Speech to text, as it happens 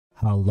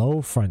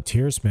Hello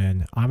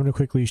frontiersmen, I'm going to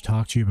quickly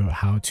talk to you about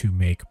how to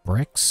make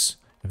bricks.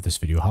 If this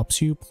video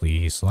helps you,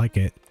 please like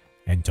it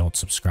and don't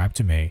subscribe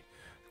to me.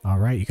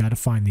 Alright, you got to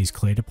find these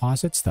clay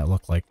deposits that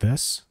look like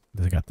this.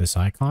 They got this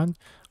icon.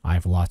 I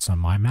have lots on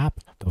my map,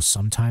 though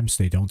sometimes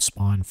they don't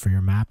spawn for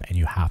your map and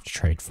you have to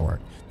trade for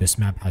it. This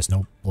map has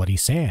no bloody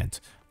sand,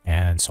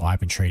 and so I've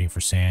been trading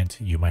for sand.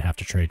 You might have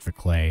to trade for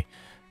clay.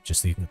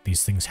 Just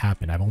these things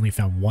happen. I've only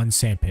found one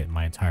sand pit in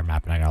my entire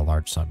map, and I got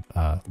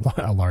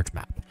a large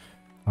map.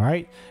 All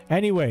right.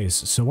 Anyways,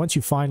 so once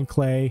you find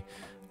clay,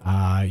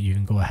 you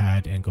can go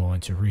ahead and go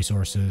into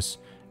resources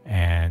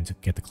and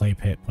get the clay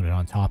pit, put it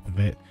on top of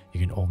it. You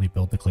can only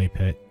build the clay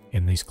pit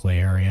in these clay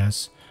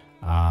areas.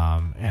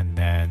 And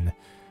then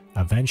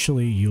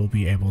eventually you'll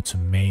be able to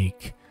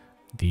make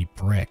the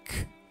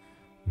brick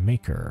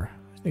maker.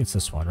 I think it's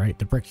this one, right?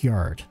 The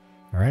brickyard.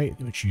 All right.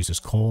 Which uses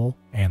coal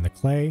and the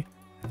clay.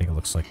 I think it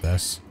looks like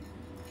this.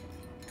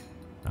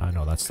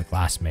 No, that's the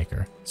glass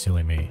maker.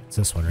 Silly me. It's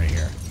this one right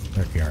here.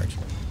 Brickyard.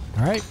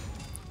 Alright.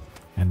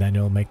 And then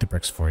it'll make the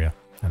bricks for you.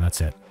 And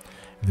that's it.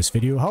 If this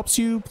video helps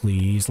you,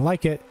 please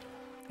like it.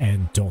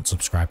 And don't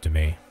subscribe to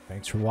me.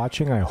 Thanks for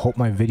watching. I hope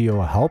my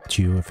video helped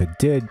you. If it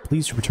did,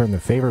 please return the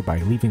favor by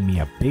leaving me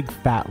a big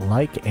fat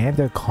like and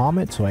a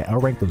comment so I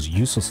outrank those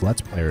useless Let's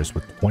Players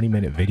with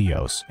 20-minute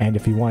videos. And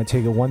if you want to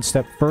take it one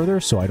step further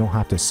so I don't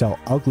have to sell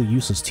ugly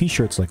useless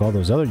t-shirts like all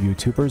those other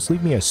YouTubers,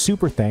 leave me a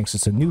super thanks.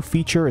 It's a new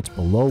feature. It's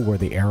below where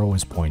the arrow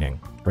is pointing,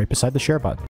 right beside the share button.